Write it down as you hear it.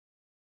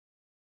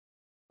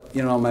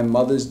you know, my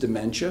mother's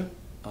dementia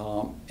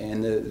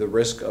and the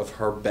risk of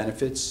her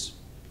benefits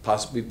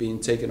possibly being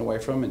taken away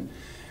from, and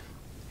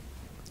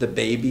the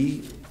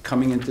baby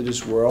coming into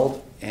this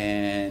world,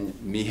 and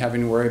me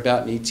having to worry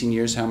about in 18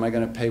 years how am I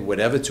going to pay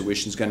whatever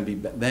tuition is going to be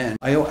then.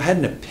 I had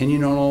an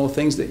opinion on all the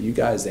things that you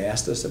guys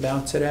asked us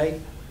about today.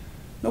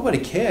 Nobody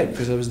cared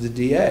because I was the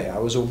DA. I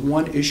was a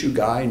one-issue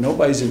guy.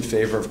 Nobody's in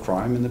favor of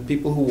crime, and the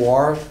people who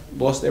are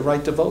lost their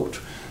right to vote.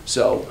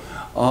 So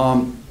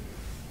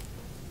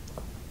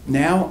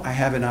now I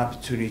have an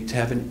opportunity to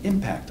have an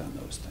impact on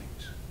those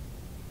things.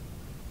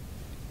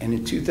 And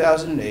in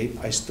 2008,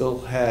 I still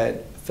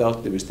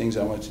felt there was things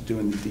I wanted to do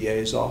in the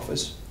DA's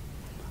office.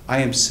 I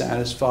am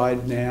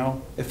satisfied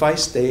now. If I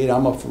stayed,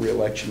 I'm up for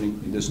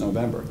re-election this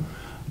November.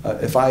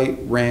 If I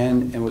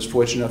ran and was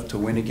fortunate enough to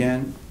win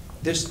again,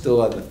 there's still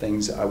other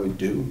things I would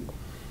do.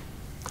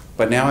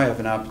 But now I have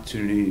an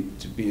opportunity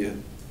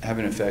to have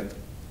an effect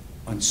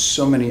on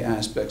so many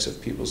aspects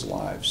of people's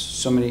lives,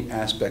 so many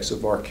aspects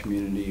of our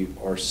community,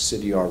 our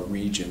city, our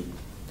region,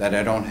 that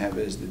I don't have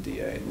as the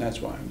DA, and that's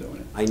why I'm doing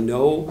it. I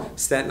know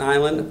Staten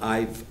Island.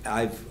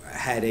 I've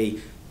had a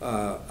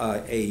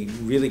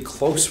really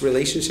close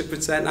relationship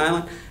with Staten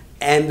Island,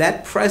 and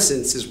that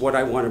presence is what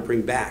I want to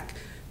bring back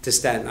to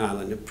Staten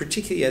Island, and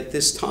particularly at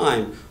this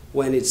time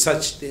when it's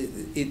such,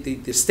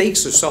 the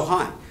stakes are so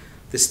high.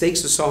 The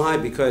stakes are so high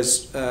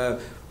because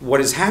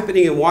what is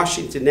happening in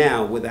Washington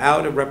now,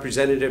 without a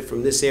representative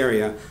from this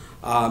area,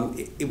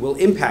 it will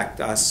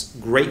impact us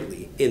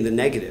greatly in the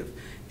negative.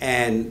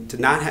 And to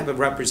not have a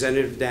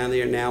representative down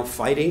there now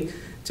fighting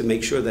to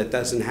make sure that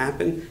doesn't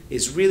happen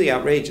is really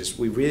outrageous.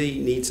 We really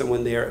need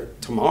someone there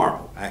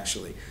tomorrow,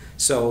 actually.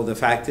 So the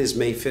fact is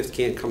May 5th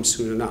can't come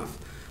soon enough.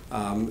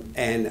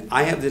 And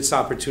I have this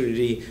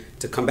opportunity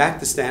to come back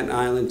to Staten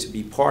Island, to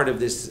be part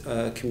of this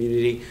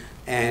community,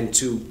 and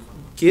to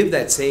give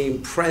that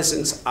same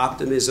presence,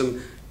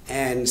 optimism,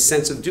 and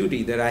sense of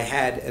duty that I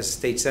had as a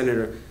state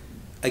senator,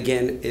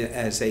 again,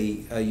 as a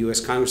U.S.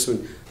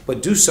 congressman,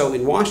 but do so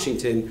in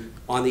Washington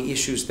on the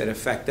issues that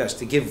affect us,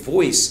 to give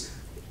voice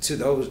to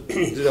those,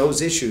 to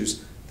those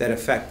issues that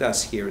affect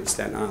us here in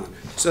Staten Island.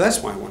 So that's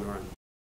why I want to run.